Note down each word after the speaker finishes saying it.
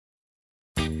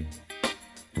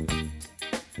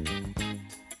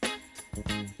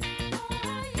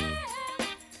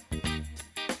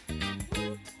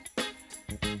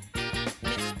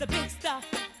Mr. Big Stuff.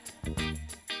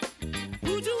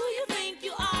 Who do you think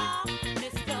you are,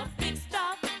 Mr. Big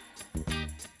Stuff?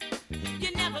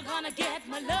 You're never gonna get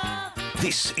my love.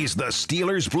 This is the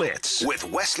Steelers Blitz with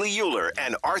Wesley Euler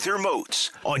and Arthur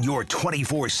Moats on your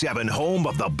 24/7 home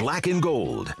of the black and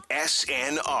gold,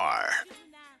 SNR.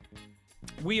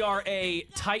 We are a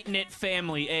tight-knit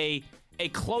family, a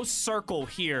close circle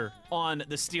here on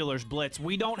the Steelers Blitz.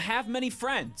 We don't have many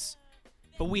friends,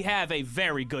 but we have a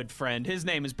very good friend. His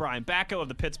name is Brian Backo of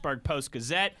the Pittsburgh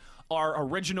Post-Gazette, our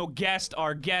original guest,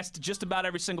 our guest just about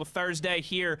every single Thursday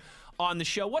here on the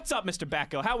show. What's up, Mr.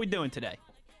 Backo? How are we doing today?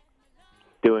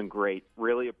 Doing great.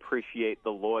 Really appreciate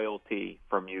the loyalty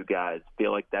from you guys.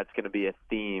 Feel like that's going to be a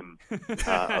theme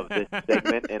of this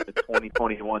segment in the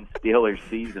 2021 Steelers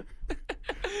season.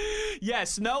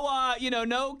 Yes,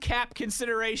 no cap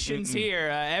considerations here.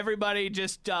 Everybody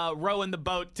just rowing the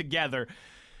boat together.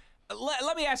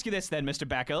 Let me ask you this then, Mr.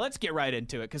 Backo. Let's get right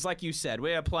into it, because like you said, we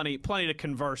have plenty to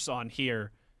converse on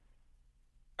here.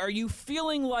 Are you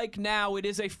feeling like now it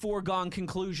is a foregone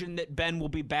conclusion that Ben will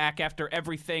be back after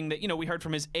everything that, we heard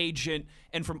from his agent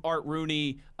and from Art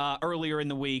Rooney earlier in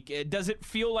the week? Does it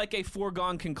feel like a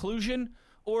foregone conclusion?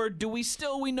 Or do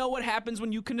we know what happens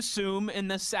when you can assume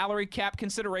and the salary cap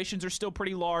considerations are still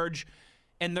pretty large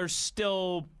and there's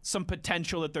still some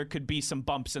potential that there could be some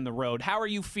bumps in the road? How are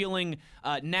you feeling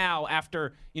now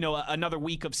after, another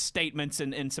week of statements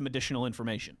and some additional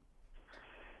information?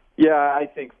 Yeah, I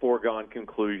think foregone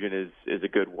conclusion is a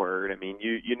good word. I mean,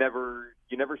 you never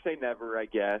say never, I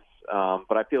guess.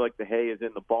 But I feel like the hay is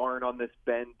in the barn on this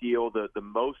Ben deal. The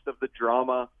most of the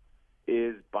drama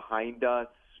is behind us.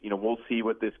 We'll see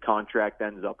what this contract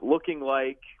ends up looking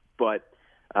like. But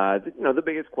the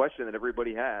biggest question that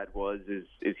everybody had was,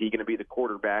 is he going to be the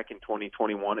quarterback in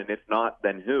 2021? And if not,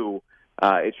 then who?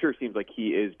 It sure seems like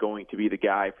he is going to be the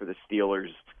guy for the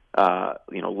Steelers.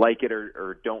 Like it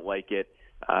or don't like it.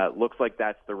 Looks like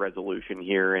that's the resolution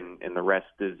here, and the rest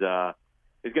is going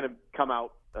to come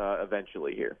out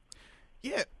eventually here.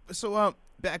 Yeah. So,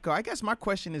 Backo, I guess my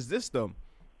question is this though: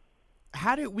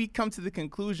 how did we come to the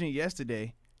conclusion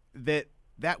yesterday that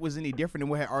was any different than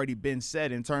what had already been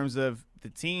said in terms of the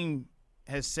team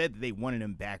has said that they wanted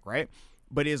him back, right?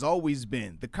 But it's always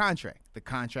been the contract.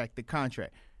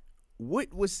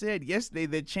 What was said yesterday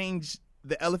that changed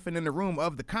the elephant in the room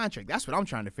of the contract? That's what I'm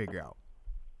trying to figure out.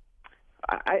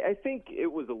 I think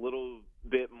it was a little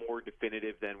bit more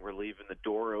definitive than we're leaving the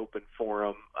door open for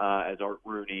him, as Art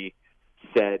Rooney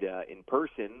said in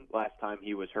person last time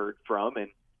he was heard from. And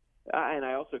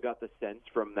I also got the sense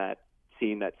from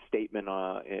seeing that statement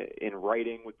in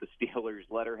writing with the Steelers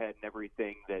letterhead and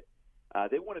everything that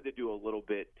they wanted to do a little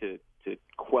bit to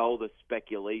quell the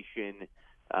speculation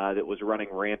that was running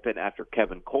rampant after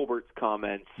Kevin Colbert's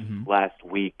comments last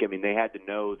week. I mean, they had to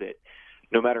know that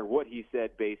no matter what he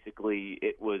said, basically,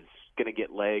 it was going to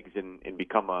get legs and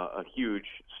become a huge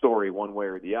story one way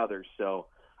or the other. So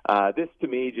this, to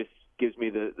me, just gives me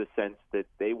the sense that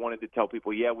they wanted to tell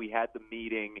people, yeah, we had the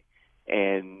meeting,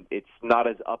 and it's not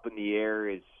as up in the air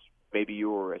as maybe you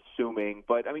were assuming.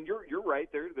 But, I mean, you're right.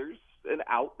 There's an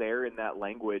out there in that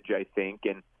language, I think,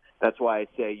 and that's why I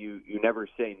say you never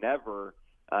say never,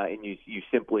 and you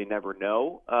simply never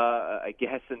know, I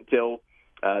guess, until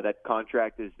that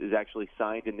contract is actually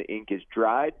signed and the ink is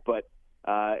dried. But,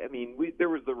 there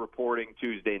was the reporting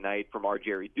Tuesday night from our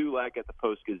Jerry Dulac at the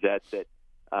Post-Gazette that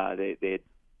they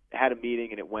had a meeting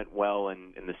and it went well,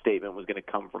 and the statement was going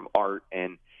to come from Art.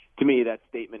 And to me, that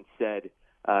statement said,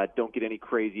 don't get any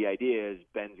crazy ideas.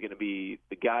 Ben's going to be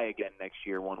the guy again next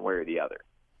year, one way or the other.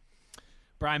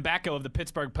 Brian Backo of the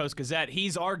Pittsburgh Post-Gazette.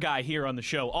 He's our guy here on the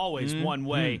show, always one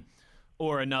way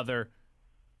or another.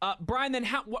 Brian, then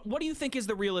what do you think is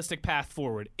the realistic path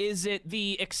forward? Is it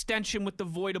the extension with the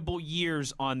voidable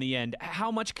years on the end?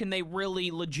 How much can they really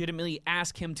legitimately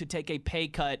ask him to take a pay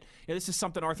cut? This is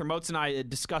something Arthur Moats and I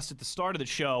discussed at the start of the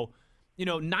show.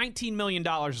 $19 million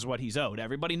is what he's owed.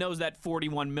 Everybody knows that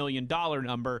 $41 million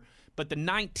number, but the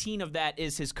 19 of that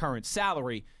is his current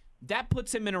salary. That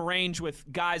puts him in a range with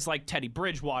guys like Teddy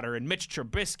Bridgewater and Mitch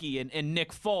Trubisky and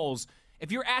Nick Foles.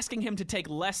 If you're asking him to take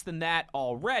less than that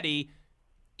already,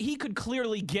 he could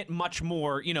clearly get much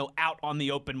more, out on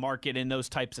the open market in those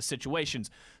types of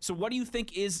situations. So what do you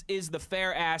think is the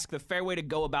fair ask, the fair way to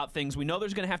go about things? We know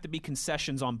there's going to have to be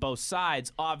concessions on both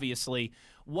sides, obviously.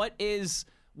 What's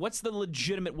the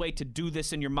legitimate way to do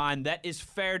this in your mind that is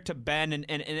fair to Ben and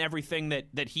everything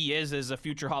that he is as a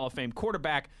future Hall of Fame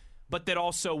quarterback, but that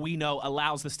also we know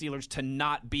allows the Steelers to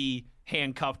not be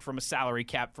handcuffed from a salary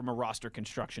cap, from a roster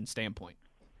construction standpoint?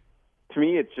 To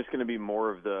me, it's just going to be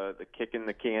more of the kicking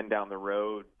the can down the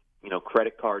road,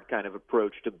 credit card kind of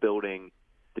approach to building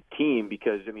the team.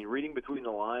 Because, reading between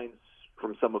the lines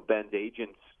from some of Ben's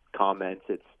agents' comments,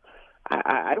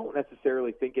 I don't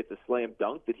necessarily think it's a slam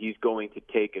dunk that he's going to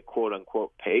take a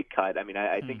quote-unquote pay cut.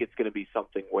 I think it's going to be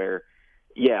something where,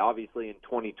 obviously in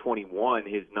 2021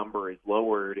 his number is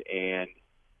lowered, and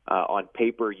on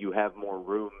paper you have more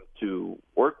room to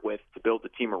work with to build the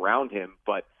team around him.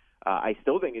 But I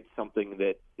still think it's something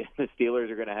that the Steelers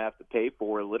are going to have to pay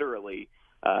for literally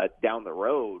down the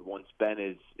road once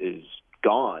Ben is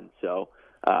gone. So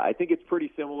I think it's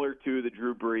pretty similar to the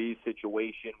Drew Brees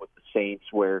situation with the Saints,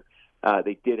 where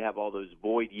they did have all those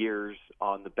void years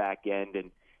on the back end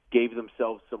and gave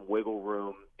themselves some wiggle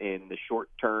room in the short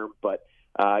term. But,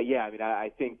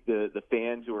 I think the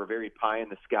fans who are very pie in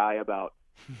the sky about,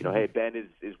 hey, Ben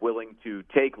is willing to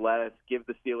take less, give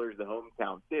the Steelers the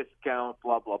hometown discount,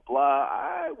 blah, blah, blah.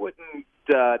 I wouldn't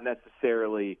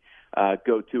necessarily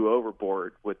go too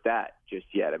overboard with that just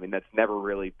yet. That's never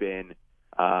really been,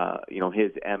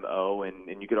 his MO,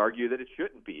 and you could argue that it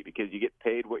shouldn't be, because you get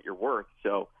paid what you're worth.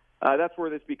 So that's where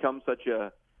this becomes such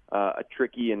a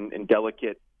tricky and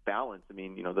delicate balance.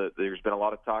 There's been a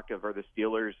lot of talk of, are the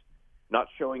Steelers not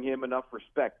showing him enough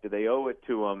respect? Do they owe it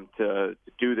to him to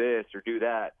do this or do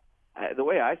that? The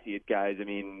way I see it, guys,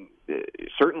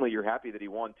 certainly you're happy that he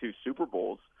won 2 Super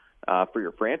Bowls for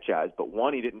your franchise, but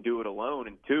one, he didn't do it alone,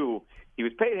 and 2, he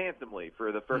was paid handsomely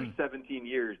for the first 17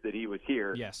 years that he was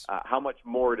here. Yes. How much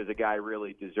more does a guy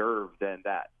really deserve than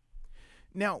that?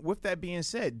 Now, with that being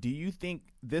said, do you think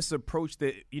this approach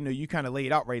that, you kind of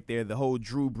laid out right there, the whole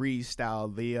Drew Brees style,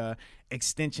 the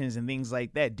extensions and things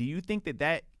like that, do you think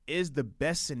that is the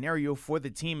best scenario for the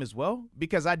team as well?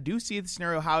 Because I do see the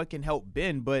scenario how it can help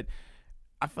Ben, but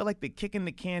I feel like the kicking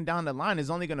the can down the line is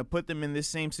only going to put them in this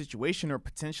same situation or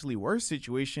potentially worse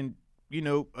situation,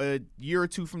 a year or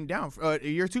two from now.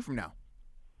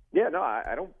 Yeah, no,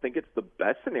 I don't think it's the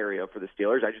best scenario for the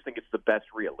Steelers. I just think it's the best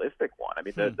realistic one.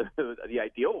 The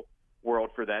ideal world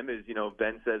for them is,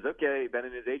 Ben says, okay, Ben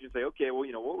and his agent say, okay, well,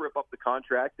 we'll rip up the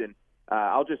contract, and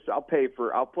I'll play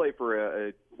for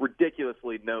a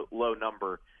ridiculously low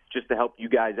number just to help you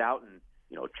guys out, and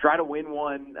try to win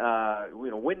one,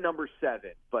 win number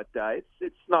 7. But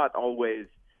it's not always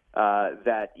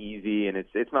that easy, and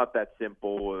it's not that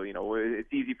simple.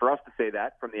 It's easy for us to say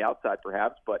that from the outside,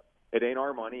 perhaps, but it ain't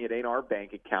our money. It ain't our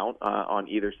bank account on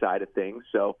either side of things.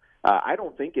 So I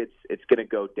don't think it's going to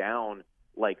go down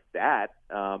like that.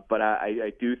 But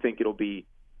I do think it'll be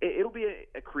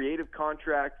a creative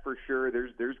contract for sure.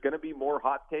 There's going to be more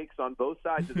hot takes on both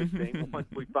sides of this thing once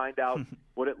we find out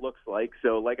what it looks like.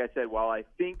 So, like I said, while I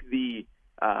think the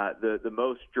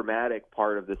most dramatic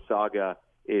part of the saga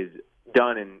is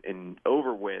done and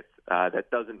over with, that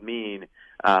doesn't mean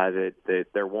that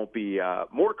there won't be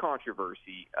more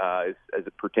controversy as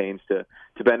it pertains to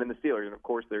Ben and the Steelers. And of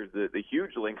course, there's the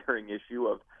huge lingering issue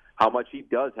of how much he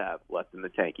does have left in the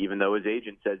tank, even though his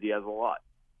agent says he has a lot.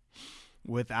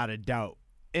 Without a doubt.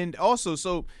 And also,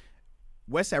 so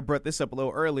Wes had brought this up a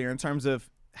little earlier in terms of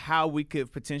how we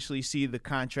could potentially see the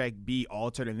contract be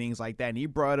altered and things like that. And he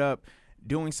brought up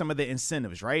doing some of the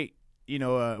incentives, right?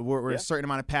 We're a certain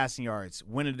amount of passing yards,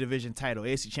 win a division title,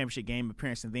 AFC Championship game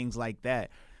appearance, and things like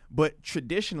that. But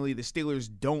traditionally, the Steelers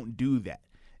don't do that.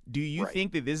 Do you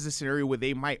think that this is a scenario where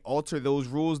they might alter those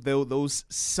rules, those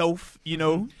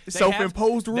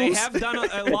self-imposed rules? They have done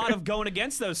a lot of going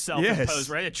against those self-imposed,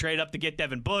 right? They trade up to get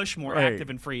Devin Bush, more active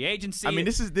in free agency.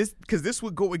 This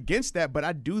would go against that, but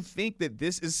I do think that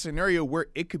this is a scenario where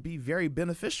it could be very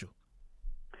beneficial.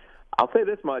 I'll say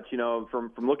this much,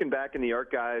 from looking back in the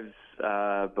archives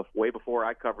way before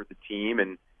I covered the team,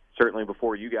 and certainly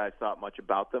before you guys thought much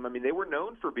about them. They were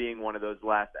known for being one of those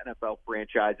last NFL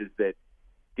franchises that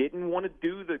didn't want to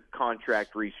do the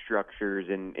contract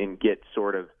restructures and get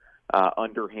sort of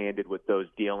underhanded with those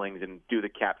dealings and do the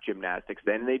cap gymnastics.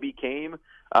 Then they became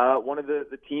one of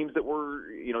the teams that were,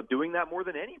 doing that more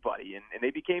than anybody, and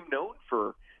they became known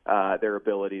for their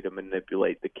ability to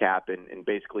manipulate the cap and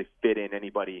basically fit in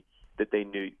anybody that they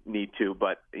need to.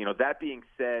 But, that being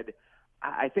said,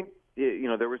 I think,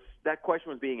 there was that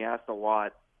question was being asked a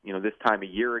lot, this time a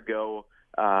year ago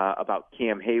about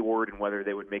Cam Hayward and whether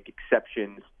they would make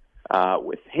exceptions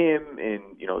with him,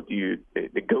 and do you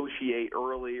negotiate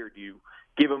early, or do you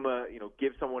give him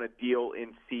give someone a deal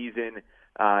in season?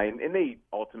 And they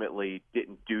ultimately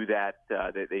didn't do that.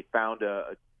 They found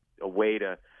a way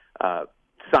to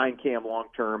sign Cam long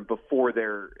term before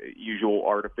their usual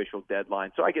artificial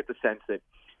deadline. So I get the sense that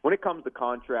when it comes to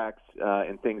contracts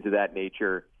and things of that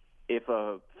nature, if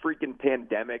a freaking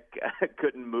pandemic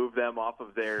couldn't move them off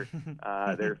of their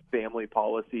family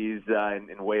policies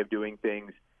and way of doing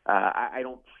things, I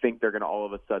don't think they're going to all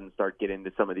of a sudden start getting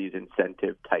into some of these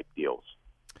incentive-type deals.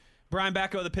 Brian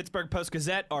Batko of the Pittsburgh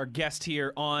Post-Gazette, our guest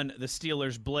here on the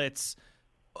Steelers Blitz.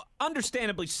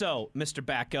 Understandably so, Mr.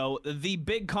 Batko. The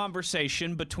big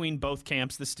conversation between both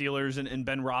camps, the Steelers and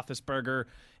Ben Roethlisberger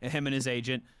and him and his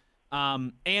agent,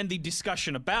 and the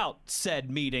discussion about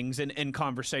said meetings and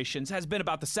conversations has been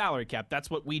about the salary cap. That's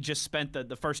what we just spent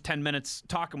the first 10 minutes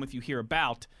talking with you here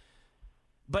about.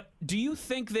 But do you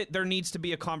think that there needs to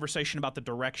be a conversation about the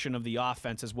direction of the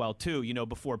offense as well, too,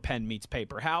 before pen meets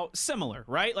paper? How similar,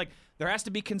 right? Like, there has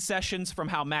to be concessions from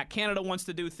how Matt Canada wants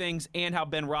to do things and how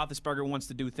Ben Roethlisberger wants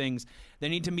to do things. They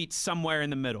need to meet somewhere in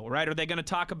the middle, right? Are they going to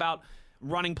talk about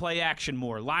running play action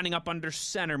more, lining up under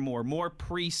center more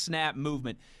pre-snap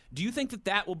movement? Do you think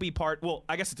that will be part – well,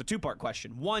 I guess it's a two-part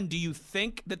question. One, do you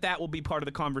think that will be part of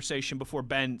the conversation before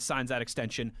Ben signs that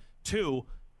extension? Two,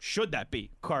 should that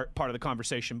be part of the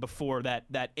conversation before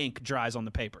that ink dries on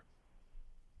the paper?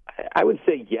 I would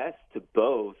say yes to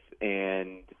both,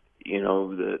 and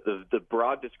the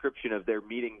broad description of their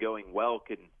meeting going well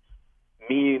can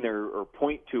mean or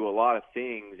point to a lot of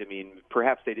things. I mean,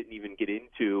 perhaps they didn't even get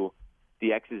into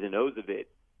the X's and O's of it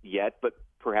yet, but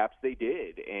perhaps they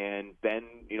did, and Ben,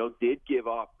 did give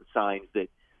off the signs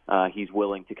that he's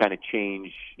willing to kind of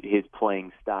change his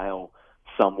playing style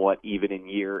somewhat even in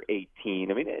year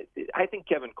 18. I mean, I think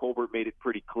Kevin Colbert made it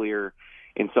pretty clear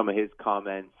in some of his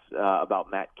comments about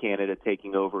Matt Canada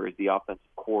taking over as the offensive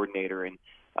coordinator and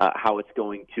how it's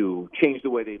going to change the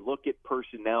way they look at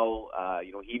personnel.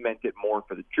 He meant it more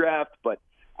for the draft, but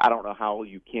I don't know how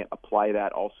you can't apply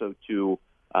that also to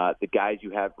the guys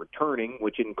you have returning,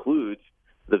 which includes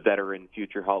the veteran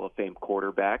future Hall of Fame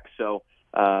quarterback. So,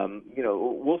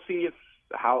 we'll see if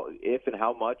and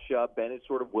how much Ben is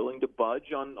sort of willing to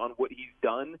budge on what he's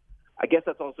done. I guess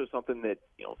that's also something that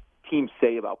teams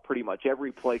say about pretty much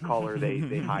every play caller they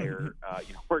hire.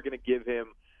 We're going to give him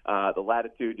the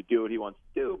latitude to do what he wants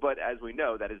to do, but as we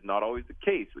know, that is not always the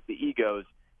case with the egos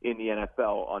in the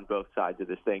NFL on both sides of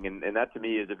this thing, and that to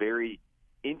me is a very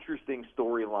interesting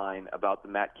storyline about the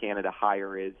Matt Canada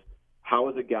hire. Is how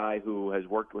is a guy who has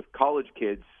worked with college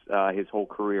kids his whole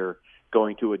career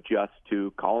going to adjust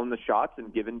to calling the shots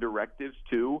and giving directives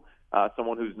to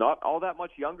someone who's not all that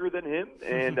much younger than him,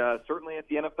 and certainly at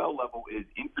the NFL level is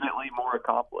infinitely more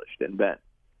accomplished than Ben.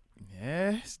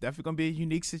 Yeah, it's definitely going to be a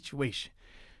unique situation.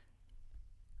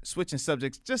 Switching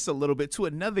subjects just a little bit to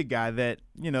another guy that,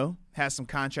 has some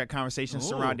contract conversations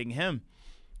surrounding him,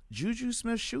 Juju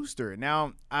Smith-Schuster.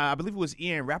 Now, I believe it was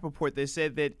Ian Rappaport that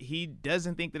said that he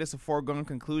doesn't think that it's a foregone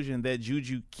conclusion that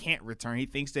Juju can't return. He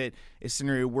thinks that it's a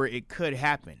scenario where it could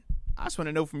happen. I just want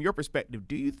to know from your perspective,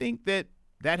 do you think that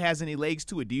has any legs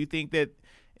to it? Do you think that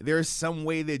there's some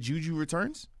way that Juju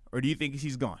returns, or do you think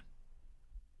he's gone?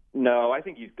 No, I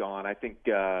think he's gone. I think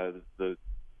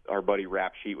our buddy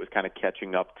Rap Sheet was kind of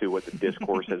catching up to what the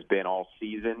discourse has been all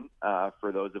season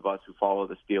for those of us who follow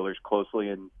the Steelers closely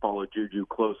and follow Juju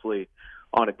closely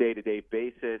on a day-to-day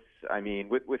basis. I mean,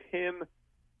 with him,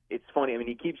 it's funny. I mean,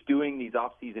 he keeps doing these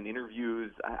off-season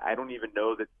interviews. I don't even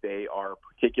know that they are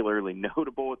particularly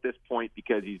notable at this point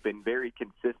because he's been very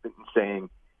consistent in saying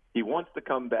he wants to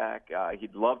come back.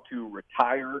 He'd love to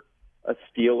retire a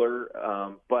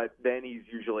Steeler, but then he's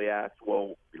usually asked,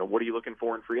 well, what are you looking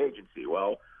for in free agency?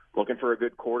 Well, looking for a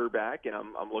good quarterback, and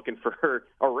I'm looking for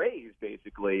a raise,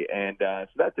 basically. And so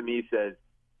that to me says,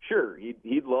 sure,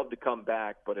 he'd love to come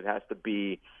back, but it has to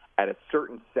be at a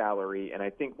certain salary. And I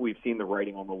think we've seen the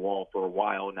writing on the wall for a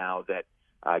while now that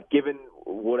given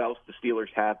what else the Steelers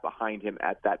have behind him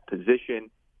at that position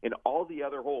and all the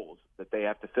other holes that they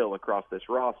have to fill across this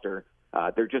roster,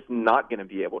 they're just not going to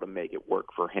be able to make it work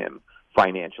for him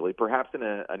financially. Perhaps in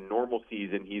a normal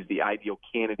season, he's the ideal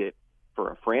candidate for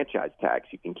a franchise tax.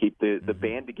 You can keep the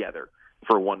band together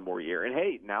for one more year. And,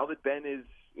 hey, now that Ben is,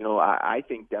 I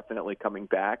think definitely coming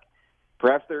back,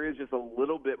 perhaps there is just a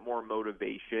little bit more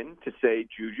motivation to say,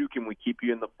 Juju, can we keep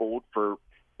you in the fold for,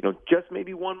 just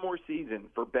maybe one more season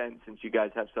for Ben since you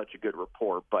guys have such a good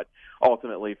rapport. But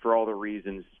ultimately, for all the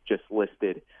reasons just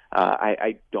listed,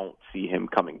 I don't see him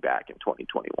coming back in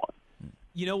 2021.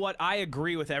 You know what? I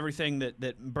agree with everything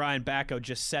that Brian Batko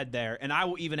just said there, and I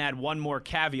will even add one more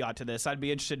caveat to this. I'd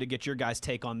be interested to get your guys'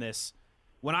 take on this.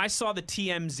 When I saw the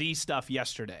TMZ stuff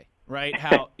yesterday, right,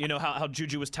 how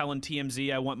Juju was telling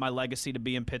TMZ, I want my legacy to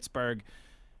be in Pittsburgh,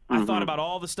 I thought about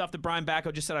all the stuff that Brian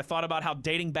Batko just said. I thought about how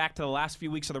dating back to the last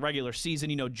few weeks of the regular season,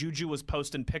 Juju was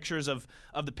posting pictures of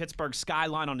the Pittsburgh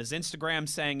skyline on his Instagram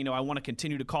saying, I want to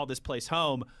continue to call this place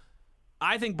home.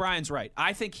 I think Brian's right.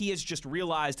 I think he has just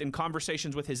realized in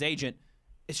conversations with his agent,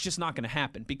 it's just not going to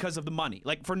happen because of the money.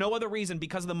 Like, for no other reason,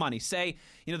 because of the money. Say,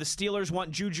 the Steelers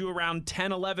want Juju around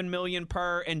 10, 11 million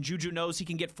per, and Juju knows he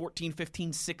can get 14,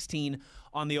 15, 16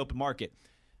 on the open market.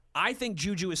 I think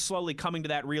Juju is slowly coming to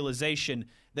that realization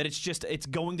that it's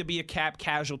going to be a cap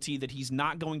casualty, that he's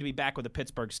not going to be back with the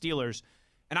Pittsburgh Steelers.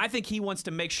 And I think he wants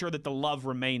to make sure that the love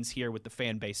remains here with the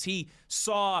fan base. He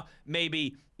saw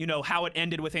maybe, how it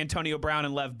ended with Antonio Brown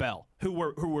and Lev Bell, who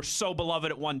were so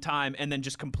beloved at one time and then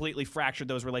just completely fractured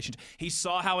those relationships. He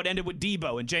saw how it ended with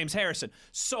Debo and James Harrison,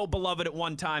 so beloved at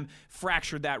one time,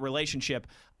 fractured that relationship.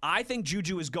 I think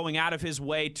Juju is going out of his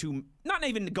way to, not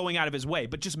even going out of his way,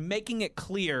 but just making it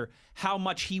clear how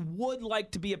much he would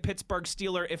like to be a Pittsburgh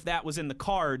Steeler if that was in the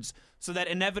cards, so that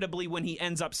inevitably when he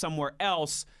ends up somewhere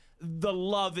else, the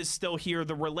love is still here,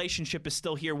 the relationship is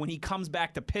still here. When he comes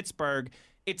back to Pittsburgh,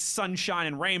 it's sunshine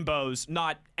and rainbows,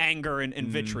 not anger and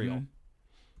vitriol.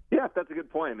 Yeah, that's a good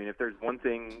point. I mean, if there's one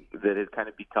thing that has kind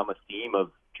of become a theme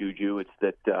of Juju, it's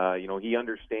that, he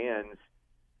understands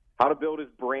how to build his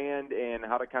brand and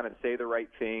how to kind of say the right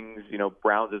things.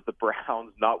 Browns is the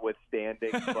Browns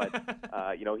notwithstanding.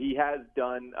 But, he has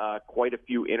done quite a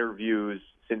few interviews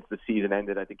since the season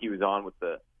ended. I think he was on with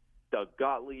the Doug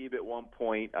Gottlieb at one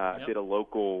point, did a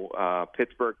local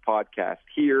Pittsburgh podcast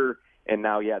here, and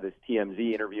now, this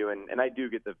TMZ interview. And I do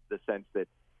get the sense that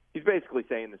he's basically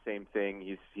saying the same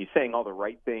thing. He's saying all the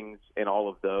right things in all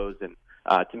of those. And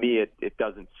to me, it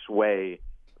doesn't sway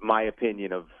my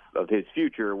opinion of his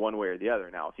future one way or the other.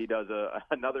 Now, if he does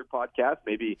another podcast,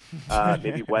 maybe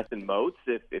Wes and Moats,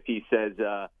 if he says,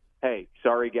 hey,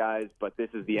 sorry, guys, but this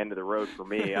is the end of the road for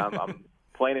me. I'm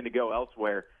planning to go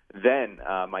elsewhere. Then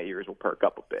my ears will perk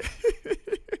up a bit.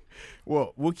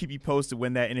 Well, we'll keep you posted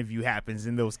when that interview happens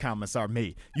and those comments are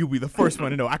made. You'll be the first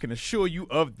one to know. I can assure you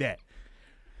of that.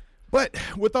 But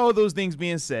with all those things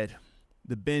being said,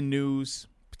 the Ben news,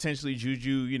 potentially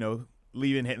Juju,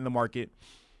 leaving, hitting the market,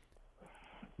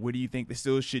 what do you think the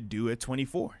Steelers should do at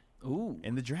 24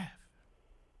 in the draft?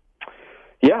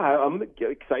 Yeah, I'm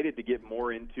excited to get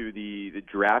more into the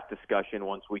draft discussion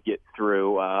once we get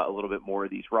through a little bit more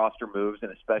of these roster moves,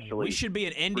 and especially we should be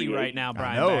in Indy right now,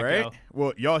 Brian. I know, Backo. Right?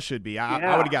 Well, y'all should be.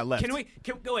 I would have got left.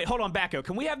 Wait, hold on, Backo.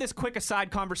 Can we have this quick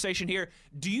aside conversation here?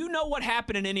 Do you know what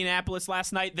happened in Indianapolis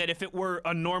last night that if it were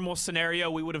a normal scenario,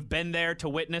 we would have been there to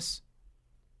witness?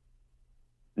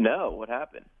 No, what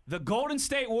happened? The Golden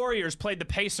State Warriors played the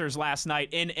Pacers last night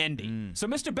in Indy. So,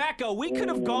 Mr. Backo, we could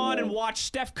have gone and watched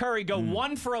Steph Curry go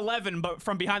 1 for 11 but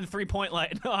from behind the three-point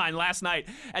line last night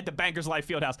at the Bankers Life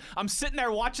Fieldhouse. I'm sitting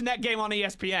there watching that game on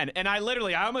ESPN, and I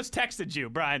almost texted you,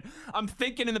 Brian. I'm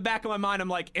thinking in the back of my mind, I'm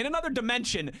like, in another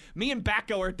dimension, me and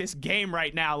Backo are at this game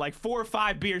right now, like 4 or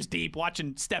 5 beers deep,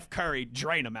 watching Steph Curry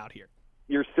drain them out here.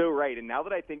 You're so right. And now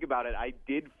that I think about it, I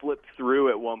did flip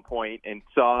through at one point and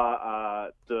saw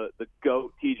the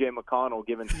GOAT TJ McConnell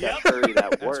giving Steph Curry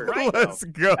that word. Right. Let's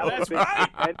go. That was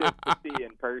tremendous to see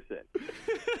in person.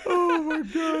 Oh, my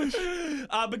gosh.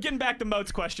 But getting back to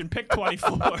Moat's question, pick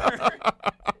 24.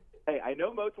 Hey, I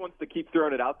know Moats wants to keep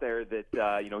throwing it out there that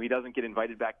he doesn't get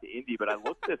invited back to Indy, but I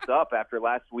looked this up after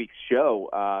last week's show.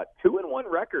 2-1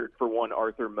 record for one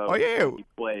Arthur Moats. Oh, yeah. He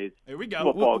plays Here we go.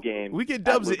 football games. We get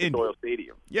dubs at in Indy. Lucas Oil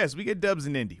Stadium. Yes, we get dubs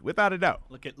in Indy, without a doubt.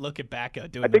 Look at Backo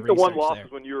doing I think the one research loss there.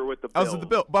 was when you were with the I Bills. was at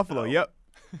the Buffalo, So yep.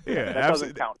 Yeah, that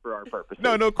absolutely. doesn't count for our purposes.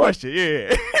 No question.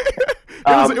 Yeah.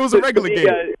 It was a regular to me,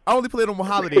 game. I only play it on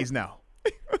holidays now.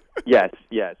 Yes.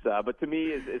 But to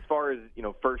me, as far as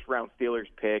first-round Steelers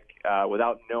pick,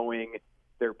 without knowing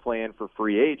their plan for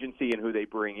free agency and who they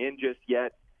bring in just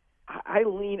yet, I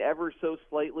lean ever so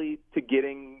slightly to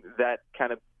getting that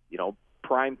kind of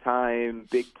prime time,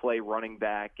 big play running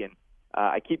back. And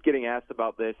I keep getting asked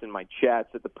about this in my chats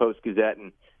at the Post-Gazette,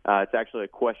 and it's actually a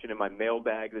question in my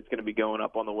mailbag that's going to be going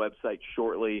up on the website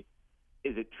shortly.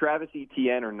 Is it Travis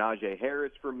Etienne or Najee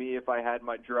Harris for me if I had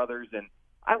my druthers? And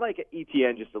I like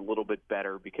Etienne just a little bit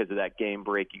better because of that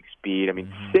game-breaking speed. I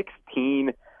mean,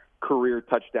 16 career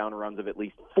touchdown runs of at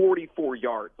least 44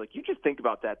 yards. Like, you just think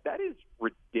about that. That is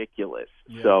ridiculous.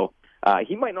 Yeah. So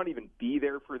he might not even be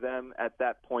there for them at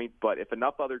that point, but if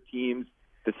enough other teams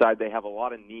decide they have a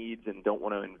lot of needs and don't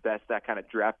want to invest that kind of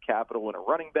draft capital in a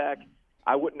running back,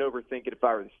 I wouldn't overthink it if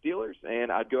I were the Steelers,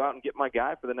 and I'd go out and get my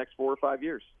guy for the next 4 or 5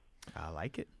 years. I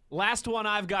like it. Last one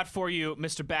I've got for you,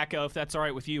 Mr. Backo, if that's all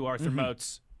right with you, Arthur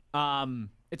Moats.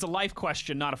 It's a life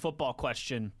question, not a football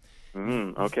question.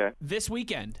 Okay. This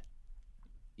weekend,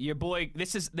 Your boy,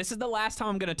 this is the last time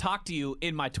I'm going to talk to you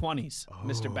in my 20s,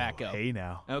 Mr. Backo. Hey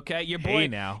now. Okay, your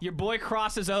boy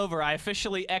crosses over. I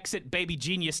officially exit baby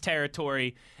genius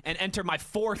territory and enter my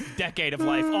 4th decade of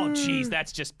life. Oh, geez,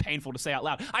 that's just painful to say out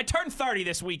loud. I turned 30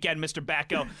 this weekend, Mr.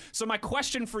 Backo. So my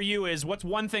question for you is, what's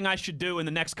one thing I should do in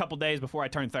the next couple days before I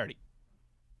turn 30?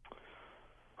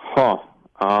 Huh.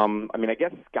 I mean, I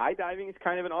guess skydiving is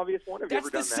kind of an obvious one. Have you That's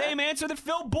ever done the same answer that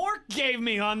Phil Bork gave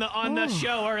me on the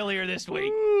show earlier this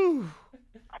week.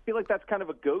 I feel like that's kind of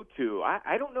a go-to.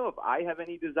 I don't know if I have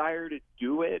any desire to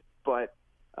do it, but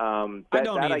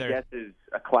that I guess is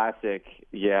a classic.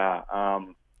 Yeah.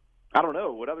 I don't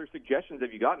know. What other suggestions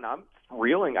have you gotten? I'm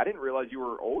reeling. I didn't realize you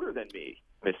were older than me,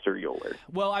 Mr. Euler.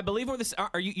 Well, I believe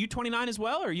are you 29 as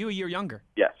well, or are you a year younger?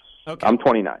 Yes. Okay. I'm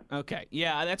 29. Okay.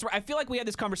 Yeah, that's right. I feel like we had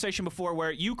this conversation before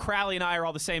where you, Crowley, and I are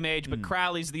all the same age, but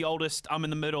Crowley's the oldest. I'm in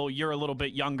the middle. You're a little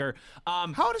bit younger.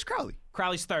 How old is Crowley?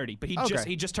 Crowley's 30, but he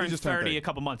just turned 30 a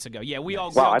couple months ago. Yeah, we all.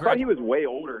 Wow, I thought he was way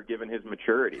older given his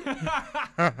maturity. Oh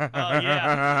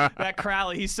yeah, that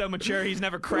Crowley. He's so mature. He's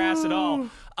never crass at all.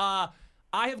 I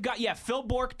have got Phil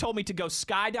Bork told me to go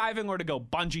skydiving or to go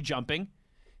bungee jumping.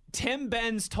 Tim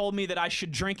Benz told me that I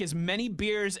should drink as many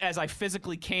beers as I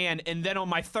physically can, and then on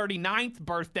my 39th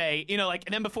birthday, and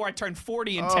then before I turn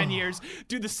 40 in 10 years,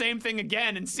 do the same thing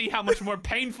again and see how much more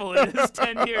painful it is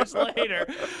 10 years later.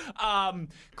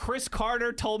 Chris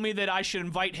Carter told me that I should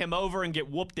invite him over and get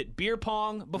whooped at beer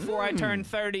pong before I turn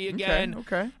 30 again.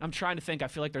 Okay. I'm trying to think. I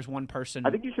feel like there's one person I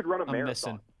think you should run a I'm marathon.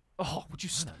 missing. Oh, would you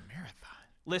run a marathon?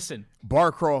 Listen.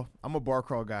 Bar crawl. I'm a bar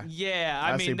crawl guy. Yeah,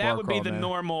 I mean, that would be the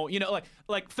normal,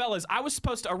 like fellas, I was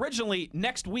supposed to originally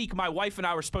next week my wife and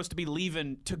I were supposed to be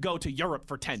leaving to go to Europe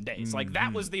for 10 days. Like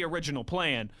that was the original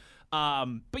plan.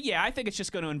 But yeah, I think it's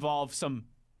just going to involve some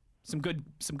good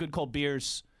cold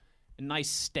beers, a nice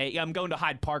steak. I'm going to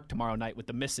Hyde Park tomorrow night with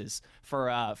the missus for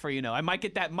I might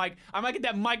get that Mike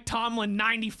Tomlin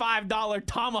 $95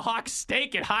 tomahawk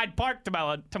steak at Hyde Park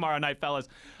tomorrow night, fellas.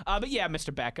 But yeah,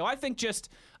 Mr. Backo, I think just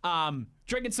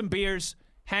drinking some beers,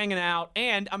 hanging out,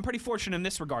 and I'm pretty fortunate in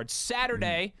this regard.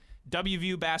 Saturday,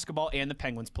 WVU basketball and the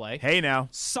Penguins play. Hey now.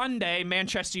 Sunday,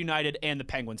 Manchester United and the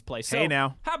Penguins play. So hey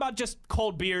now. How about just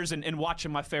cold beers and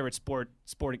watching my favorite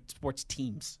sports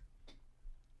teams?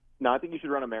 No, I think you should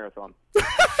run a marathon.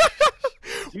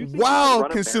 While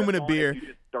consuming a beer. You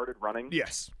just started running?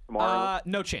 Yes. Tomorrow?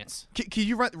 No chance. Can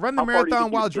you run the marathon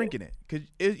while drinking it? Because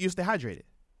you stay hydrated.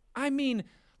 I mean,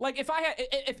 like if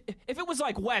it was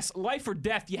like Wes, life or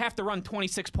death, you have to run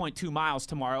 26.2 miles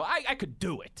tomorrow. I could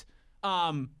do it.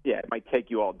 Yeah, it might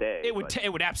take you all day. It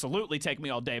would absolutely take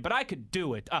me all day, but I could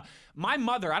do it. My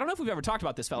mother, I don't know if we've ever talked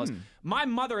about this, fellas. My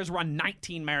mother has run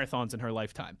 19 marathons in her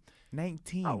lifetime.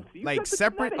 19. Oh, so like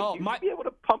separate? Oh, you might be able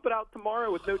to pump it out tomorrow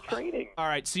with no training. All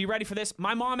right, so you ready for this?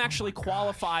 My mom actually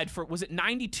qualified for, was it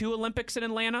 92 Olympics in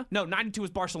Atlanta? No, 92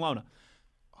 was Barcelona.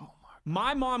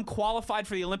 My mom qualified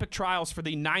for the Olympic trials for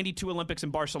the 92 Olympics in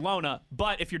Barcelona,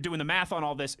 but if you're doing the math on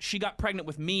all this, she got pregnant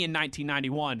with me in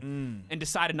 1991 and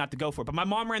decided not to go for it. But my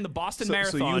mom ran the Boston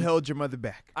Marathon. So you held your mother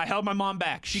back. I held my mom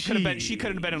back. She couldn't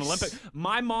have been an Olympic.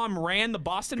 My mom ran the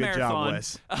Boston Marathon. Good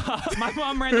job, Wes. My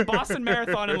mom ran the Boston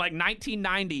Marathon in like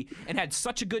 1990 and had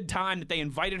such a good time that they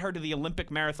invited her to the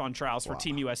Olympic marathon trials for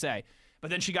Team USA.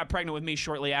 But then she got pregnant with me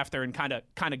shortly after and kind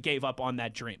of gave up on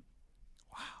that dream.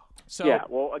 So, yeah,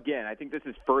 well, again, I think this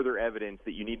is further evidence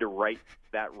that you need to right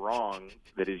that wrong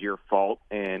that is your fault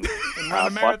and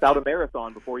bust out a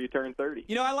marathon before you turn 30.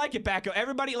 I like it, Backo.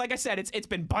 Everybody, like I said, it's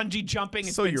been bungee jumping,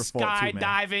 it's been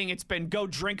skydiving, it's been go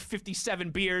drink 57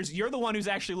 beers. You're the one who's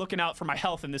actually looking out for my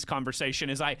health in this conversation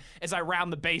as I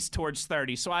round the base towards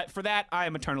 30. So for that, I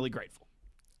am eternally grateful.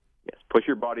 Yes, push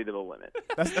your body to the limit.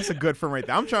 That's a good friend right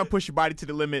there. I'm trying to push your body to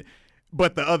the limit,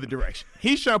 but the other direction.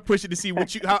 He's trying to push it to see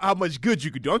how much good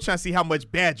you could do. I'm trying to see how much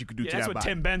bad you could do to that body. That's what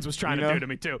Tim Benz was trying to do to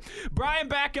me, too. Brian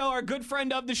Backo, our good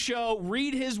friend of the show.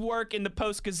 Read his work in the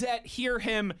Post-Gazette. Hear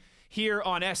him here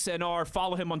on SNR.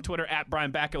 Follow him on Twitter at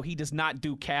Brian Backo. He does not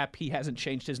do cap. He hasn't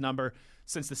changed his number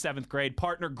since the 7th grade.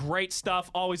 Partner, great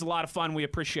stuff. Always a lot of fun. We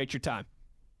appreciate your time.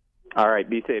 All right.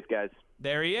 Be safe, guys.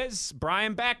 There he is.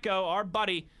 Brian Backo, our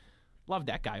buddy. Love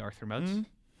that guy, Arthur Moats.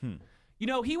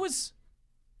 Mm-hmm. He was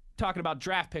talking about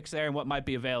draft picks there and what might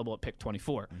be available at pick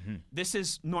 24. Mm-hmm. This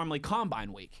is normally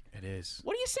Combine Week. It is.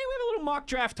 What do you say we have a little mock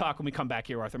draft talk when we come back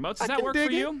here, Arthur Moats? Does that work for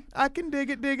you? I can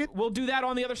dig it. We'll do that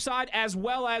on the other side, as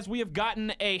well as we have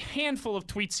gotten a handful of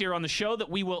tweets here on the show that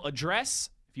we will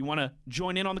address. If you want to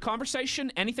join in on the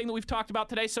conversation, anything that we've talked about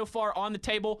today so far on the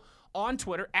table, on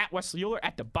Twitter, at Wesley Euler,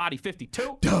 at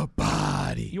TheBody52. The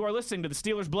Body. You are listening to the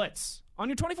Steelers Blitz on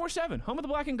your 24/7, home of the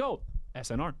black and gold,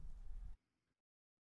 SNR.